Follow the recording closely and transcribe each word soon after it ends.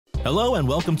Hello and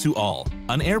welcome to All,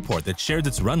 an airport that shares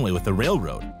its runway with the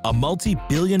railroad, a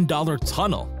multi-billion-dollar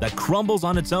tunnel that crumbles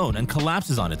on its own and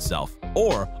collapses on itself,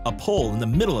 or a pole in the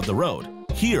middle of the road.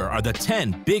 Here are the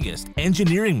 10 biggest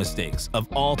engineering mistakes of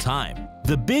all time.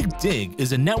 The Big Dig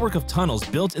is a network of tunnels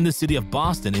built in the city of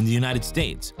Boston in the United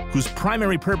States, whose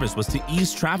primary purpose was to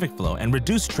ease traffic flow and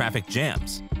reduce traffic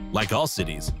jams. Like all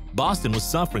cities, Boston was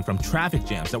suffering from traffic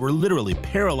jams that were literally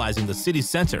paralyzing the city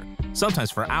center,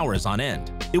 sometimes for hours on end.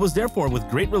 It was therefore with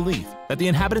great relief that the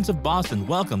inhabitants of Boston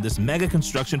welcomed this mega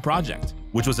construction project,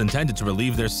 which was intended to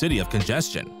relieve their city of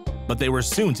congestion. But they were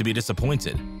soon to be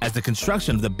disappointed, as the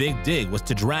construction of the Big Dig was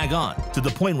to drag on to the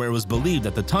point where it was believed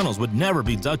that the tunnels would never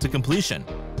be dug to completion.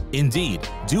 Indeed,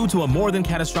 due to a more than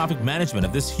catastrophic management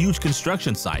of this huge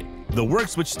construction site, the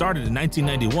works, which started in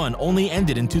 1991, only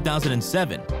ended in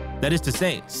 2007. That is to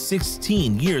say,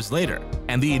 16 years later.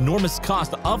 And the enormous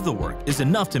cost of the work is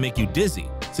enough to make you dizzy,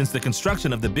 since the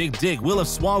construction of the Big Dig will have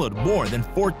swallowed more than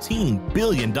 $14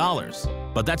 billion.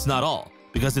 But that's not all,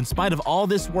 because in spite of all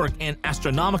this work and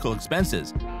astronomical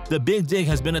expenses, the Big Dig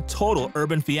has been a total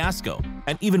urban fiasco,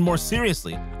 and even more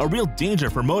seriously, a real danger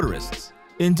for motorists.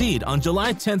 Indeed, on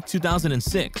July 10,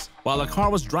 2006, while a car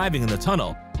was driving in the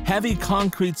tunnel, heavy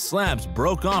concrete slabs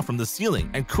broke off from the ceiling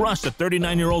and crushed a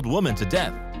 39-year-old woman to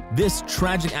death. This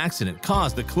tragic accident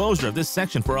caused the closure of this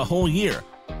section for a whole year,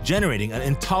 generating an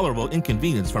intolerable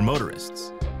inconvenience for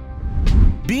motorists.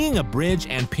 Being a bridge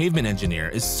and pavement engineer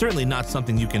is certainly not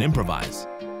something you can improvise.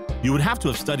 You would have to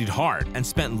have studied hard and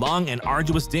spent long and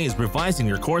arduous days revising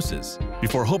your courses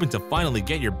before hoping to finally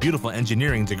get your beautiful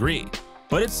engineering degree.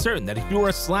 But it's certain that if you are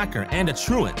a slacker and a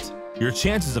truant, your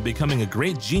chances of becoming a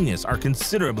great genius are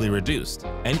considerably reduced.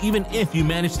 And even if you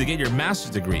manage to get your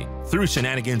master's degree through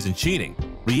shenanigans and cheating,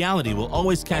 reality will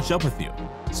always catch up with you.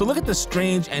 So look at the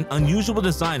strange and unusual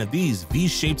design of these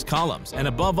V-shaped columns, and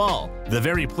above all, the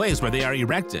very place where they are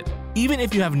erected. Even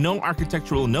if you have no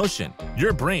architectural notion,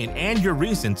 your brain and your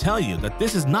reason tell you that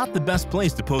this is not the best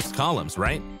place to post columns,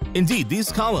 right? Indeed, these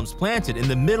columns planted in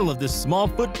the middle of this small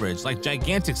footbridge like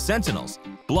gigantic sentinels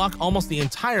block almost the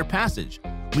entire passage,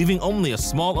 leaving only a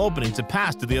small opening to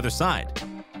pass to the other side.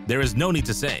 There is no need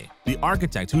to say, the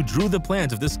architect who drew the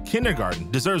plans of this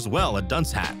kindergarten deserves well a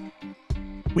dunce hat.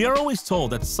 We are always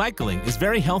told that cycling is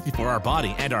very healthy for our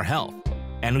body and our health,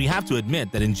 and we have to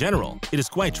admit that in general, it is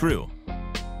quite true.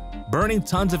 Burning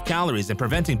tons of calories and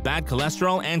preventing bad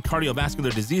cholesterol and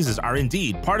cardiovascular diseases are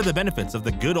indeed part of the benefits of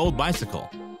the good old bicycle.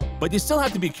 But you still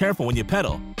have to be careful when you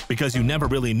pedal, because you never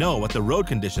really know what the road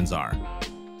conditions are.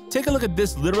 Take a look at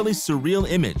this literally surreal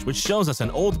image, which shows us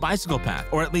an old bicycle path,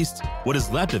 or at least what is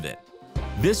left of it.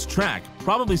 This track,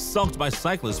 probably sulked by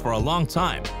cyclists for a long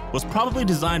time, was probably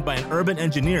designed by an urban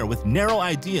engineer with narrow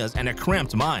ideas and a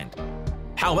cramped mind.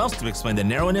 How else to explain the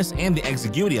narrowness and the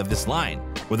exiguity of this line,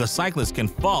 where the cyclist can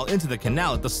fall into the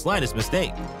canal at the slightest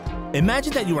mistake?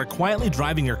 Imagine that you are quietly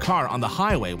driving your car on the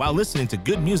highway while listening to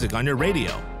good music on your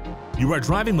radio. You are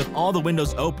driving with all the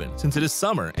windows open since it is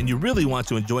summer and you really want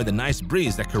to enjoy the nice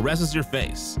breeze that caresses your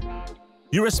face.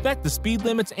 You respect the speed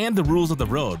limits and the rules of the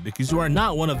road because you are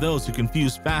not one of those who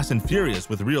confuse Fast and Furious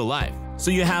with real life,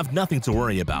 so you have nothing to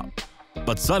worry about.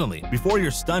 But suddenly, before your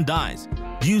stunned eyes,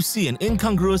 you see an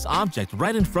incongruous object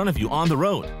right in front of you on the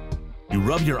road. You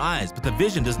rub your eyes, but the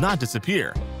vision does not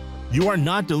disappear. You are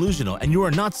not delusional and you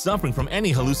are not suffering from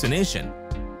any hallucination.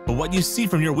 But what you see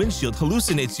from your windshield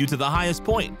hallucinates you to the highest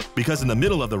point, because in the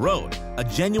middle of the road, a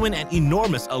genuine and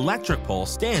enormous electric pole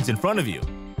stands in front of you.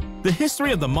 The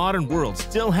history of the modern world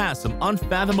still has some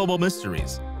unfathomable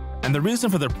mysteries, and the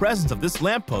reason for the presence of this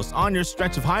lamppost on your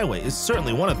stretch of highway is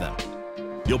certainly one of them.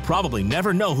 You'll probably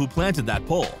never know who planted that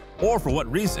pole, or for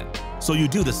what reason, so you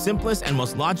do the simplest and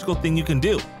most logical thing you can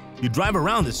do. You drive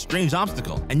around this strange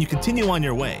obstacle and you continue on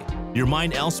your way, your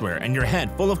mind elsewhere and your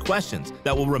head full of questions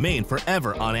that will remain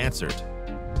forever unanswered.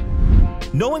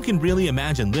 No one can really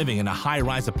imagine living in a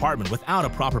high-rise apartment without a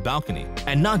proper balcony,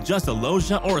 and not just a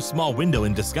loggia or a small window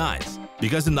in disguise.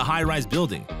 Because in the high-rise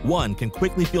building, one can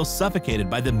quickly feel suffocated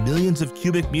by the millions of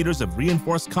cubic meters of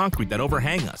reinforced concrete that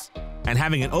overhang us, and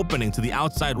having an opening to the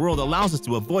outside world allows us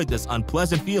to avoid this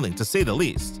unpleasant feeling, to say the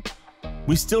least.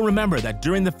 We still remember that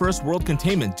during the first world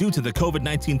containment due to the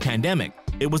COVID-19 pandemic,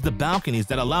 it was the balconies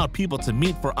that allowed people to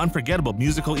meet for unforgettable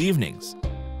musical evenings.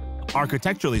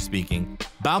 Architecturally speaking,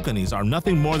 balconies are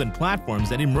nothing more than platforms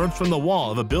that emerge from the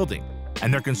wall of a building,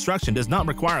 and their construction does not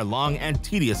require long and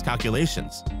tedious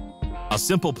calculations. A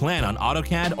simple plan on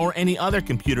AutoCAD or any other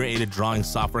computer-aided drawing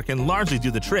software can largely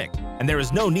do the trick, and there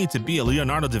is no need to be a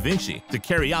Leonardo da Vinci to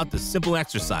carry out this simple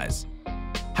exercise.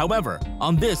 However,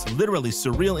 on this literally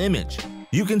surreal image,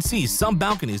 You can see some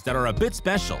balconies that are a bit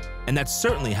special and that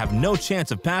certainly have no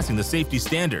chance of passing the safety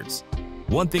standards.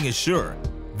 One thing is sure,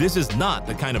 this is not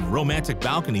the kind of romantic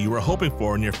balcony you were hoping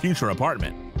for in your future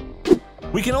apartment.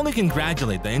 We can only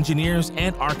congratulate the engineers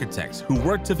and architects who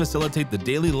work to facilitate the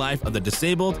daily life of the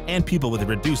disabled and people with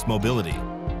reduced mobility.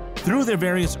 Through their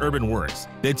various urban works,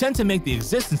 they tend to make the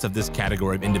existence of this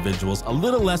category of individuals a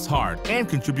little less hard and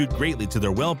contribute greatly to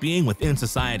their well-being within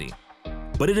society.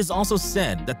 But it is also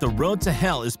said that the road to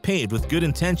hell is paved with good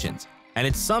intentions, and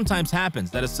it sometimes happens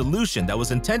that a solution that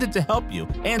was intended to help you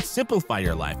and simplify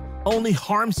your life only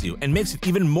harms you and makes it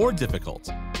even more difficult.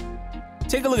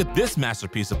 Take a look at this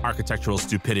masterpiece of architectural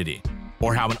stupidity,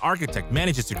 or how an architect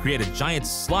manages to create a giant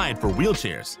slide for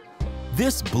wheelchairs.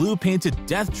 This blue-painted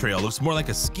death trail looks more like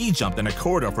a ski jump than a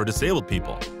corridor for disabled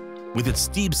people. With its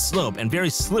steep slope and very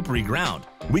slippery ground,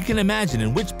 we can imagine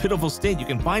in which pitiful state you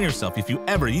can find yourself if you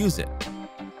ever use it.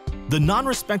 The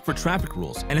non-respect for traffic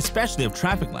rules, and especially of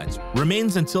traffic lights,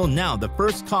 remains until now the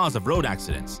first cause of road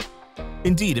accidents.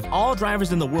 Indeed, if all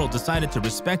drivers in the world decided to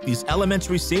respect these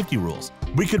elementary safety rules,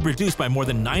 we could reduce by more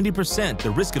than 90%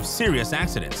 the risk of serious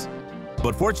accidents.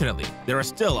 But fortunately, there are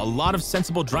still a lot of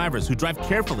sensible drivers who drive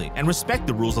carefully and respect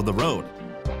the rules of the road.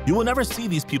 You will never see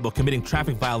these people committing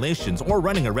traffic violations or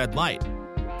running a red light.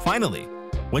 Finally,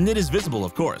 when it is visible,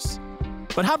 of course.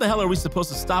 But how the hell are we supposed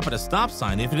to stop at a stop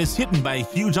sign if it is hidden by a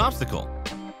huge obstacle?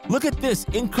 Look at this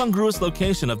incongruous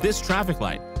location of this traffic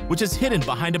light, which is hidden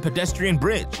behind a pedestrian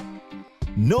bridge.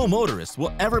 No motorist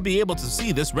will ever be able to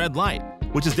see this red light,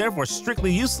 which is therefore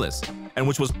strictly useless, and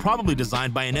which was probably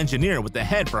designed by an engineer with the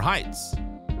head for heights.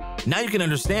 Now you can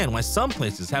understand why some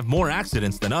places have more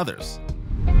accidents than others.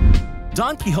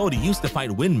 Don Quixote used to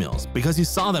fight windmills because he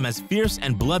saw them as fierce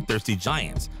and bloodthirsty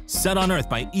giants set on earth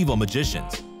by evil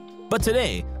magicians. But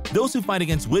today, those who fight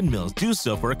against windmills do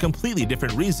so for a completely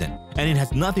different reason, and it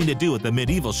has nothing to do with the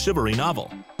medieval chivalry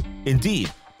novel. Indeed,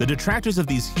 the detractors of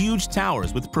these huge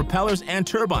towers with propellers and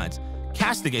turbines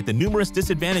castigate the numerous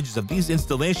disadvantages of these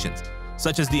installations,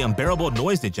 such as the unbearable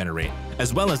noise they generate,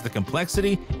 as well as the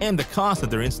complexity and the cost of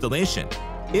their installation.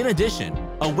 In addition,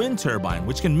 a wind turbine,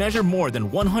 which can measure more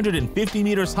than 150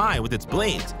 meters high with its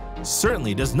blades,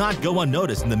 certainly does not go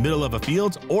unnoticed in the middle of a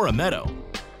field or a meadow.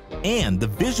 And the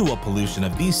visual pollution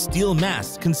of these steel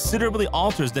masts considerably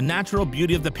alters the natural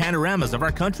beauty of the panoramas of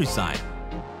our countryside.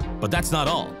 But that's not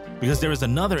all, because there is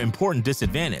another important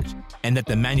disadvantage, and that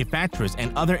the manufacturers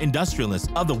and other industrialists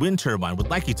of the wind turbine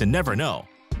would like you to never know.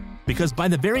 Because by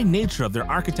the very nature of their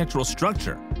architectural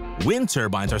structure, wind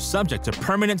turbines are subject to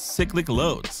permanent cyclic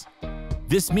loads.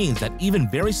 This means that even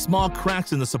very small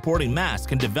cracks in the supporting mast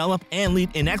can develop and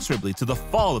lead inexorably to the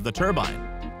fall of the turbine.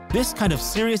 This kind of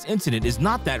serious incident is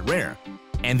not that rare,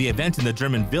 and the event in the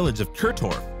German village of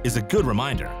Kirchhoff is a good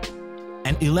reminder.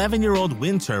 An 11-year-old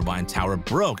wind turbine tower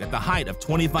broke at the height of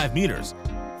 25 meters,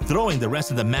 throwing the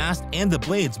rest of the mast and the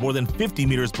blades more than 50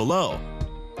 meters below.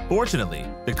 Fortunately,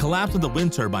 the collapse of the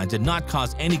wind turbine did not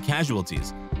cause any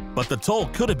casualties, but the toll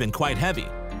could have been quite heavy,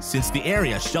 since the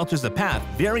area shelters a path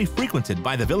very frequented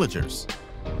by the villagers.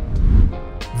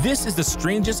 This is the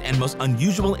strangest and most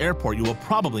unusual airport you will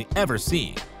probably ever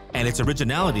see, and its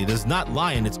originality does not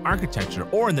lie in its architecture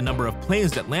or in the number of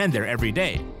planes that land there every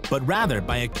day, but rather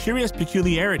by a curious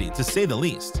peculiarity, to say the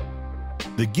least.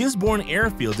 The Gisborne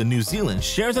Airfield in New Zealand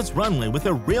shares its runway with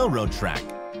a railroad track.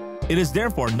 It is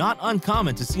therefore not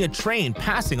uncommon to see a train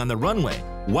passing on the runway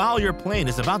while your plane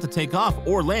is about to take off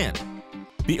or land.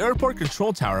 The airport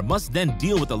control tower must then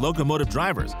deal with the locomotive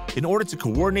drivers in order to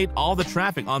coordinate all the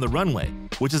traffic on the runway,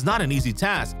 which is not an easy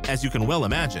task, as you can well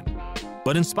imagine.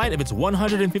 But in spite of its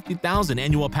 150,000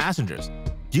 annual passengers,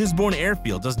 Gisborne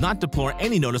Airfield does not deplore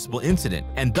any noticeable incident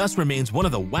and thus remains one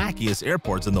of the wackiest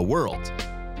airports in the world.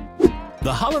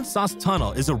 The Holland Sauce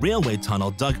Tunnel is a railway tunnel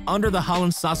dug under the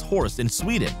Holland Sauce Horst in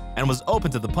Sweden and was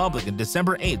opened to the public on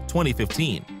December 8,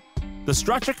 2015. The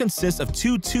structure consists of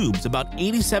two tubes about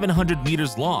 8,700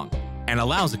 meters long and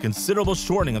allows a considerable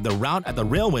shortening of the route at the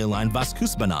railway line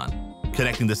Västkustbanan,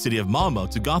 connecting the city of Malmö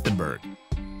to Gothenburg.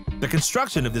 The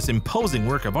construction of this imposing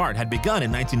work of art had begun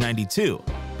in 1992,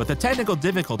 but the technical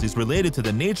difficulties related to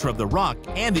the nature of the rock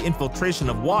and the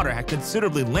infiltration of water had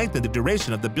considerably lengthened the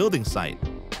duration of the building site.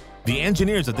 The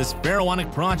engineers of this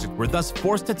pharaonic project were thus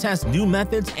forced to test new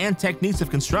methods and techniques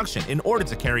of construction in order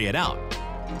to carry it out.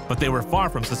 But they were far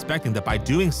from suspecting that by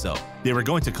doing so, they were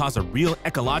going to cause a real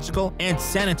ecological and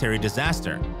sanitary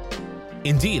disaster.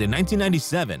 Indeed, in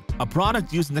 1997, a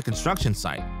product used in the construction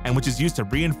site, and which is used to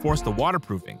reinforce the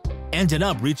waterproofing, ended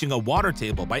up reaching a water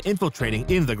table by infiltrating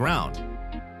in the ground.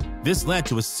 This led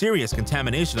to a serious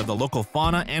contamination of the local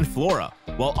fauna and flora,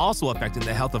 while also affecting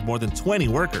the health of more than 20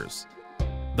 workers.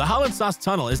 The Holland Sauce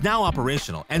tunnel is now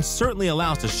operational and certainly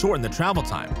allows to shorten the travel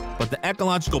time, but the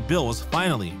ecological bill was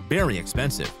finally very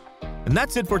expensive. And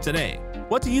that's it for today.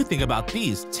 What do you think about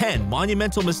these 10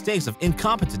 monumental mistakes of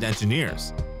incompetent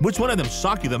engineers? Which one of them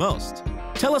shocked you the most?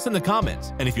 Tell us in the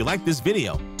comments, and if you like this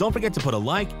video, don't forget to put a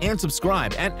like and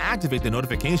subscribe and activate the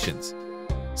notifications.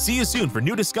 See you soon for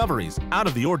new discoveries out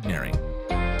of the ordinary.